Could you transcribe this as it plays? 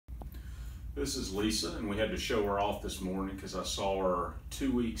This is Lisa, and we had to show her off this morning because I saw her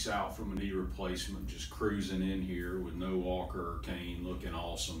 2 weeks out from a knee replacement, just cruising in here with no walker or cane, looking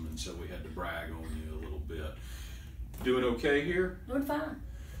awesome, and so we had to brag on you a little bit. Doing okay here? Doing fine.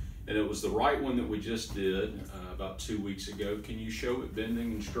 And it was the right one that we just did about 2 weeks ago. Can you show it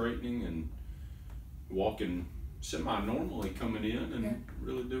bending and straightening and walking semi-normally coming in and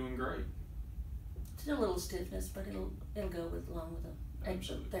really doing great? Still a little stiffness, but it'll go along with the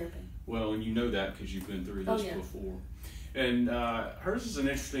therapy. Well, and you know that because you've been through this before. And hers is an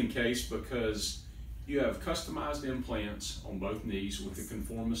interesting case because you have customized implants on both knees with the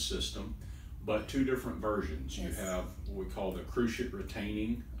conformist system, but two different versions. You have what we call the cruciate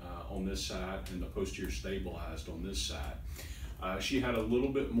retaining on this side and the posterior stabilized on this side. She had a little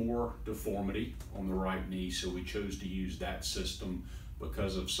bit more deformity on the right knee, so we chose to use that system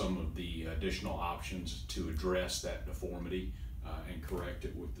because of some of the additional options to address that deformity and correct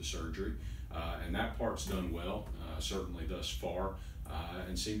it with the surgery. And that part's done well, certainly thus far,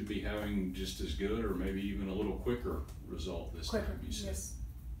 and seem to be having just as good or maybe even a little quicker result this time, you said. Yes.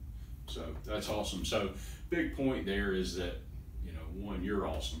 So that's awesome. So big point there is that, you know, one, you're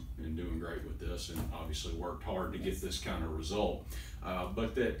awesome and doing great with this and obviously worked hard to get this kind of result,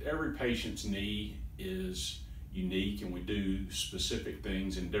 but that every patient's knee is unique and we do specific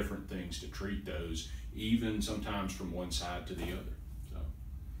things and different things to treat those, even sometimes from one side to the other. So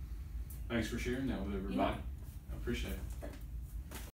thanks for sharing that with everybody. I appreciate it.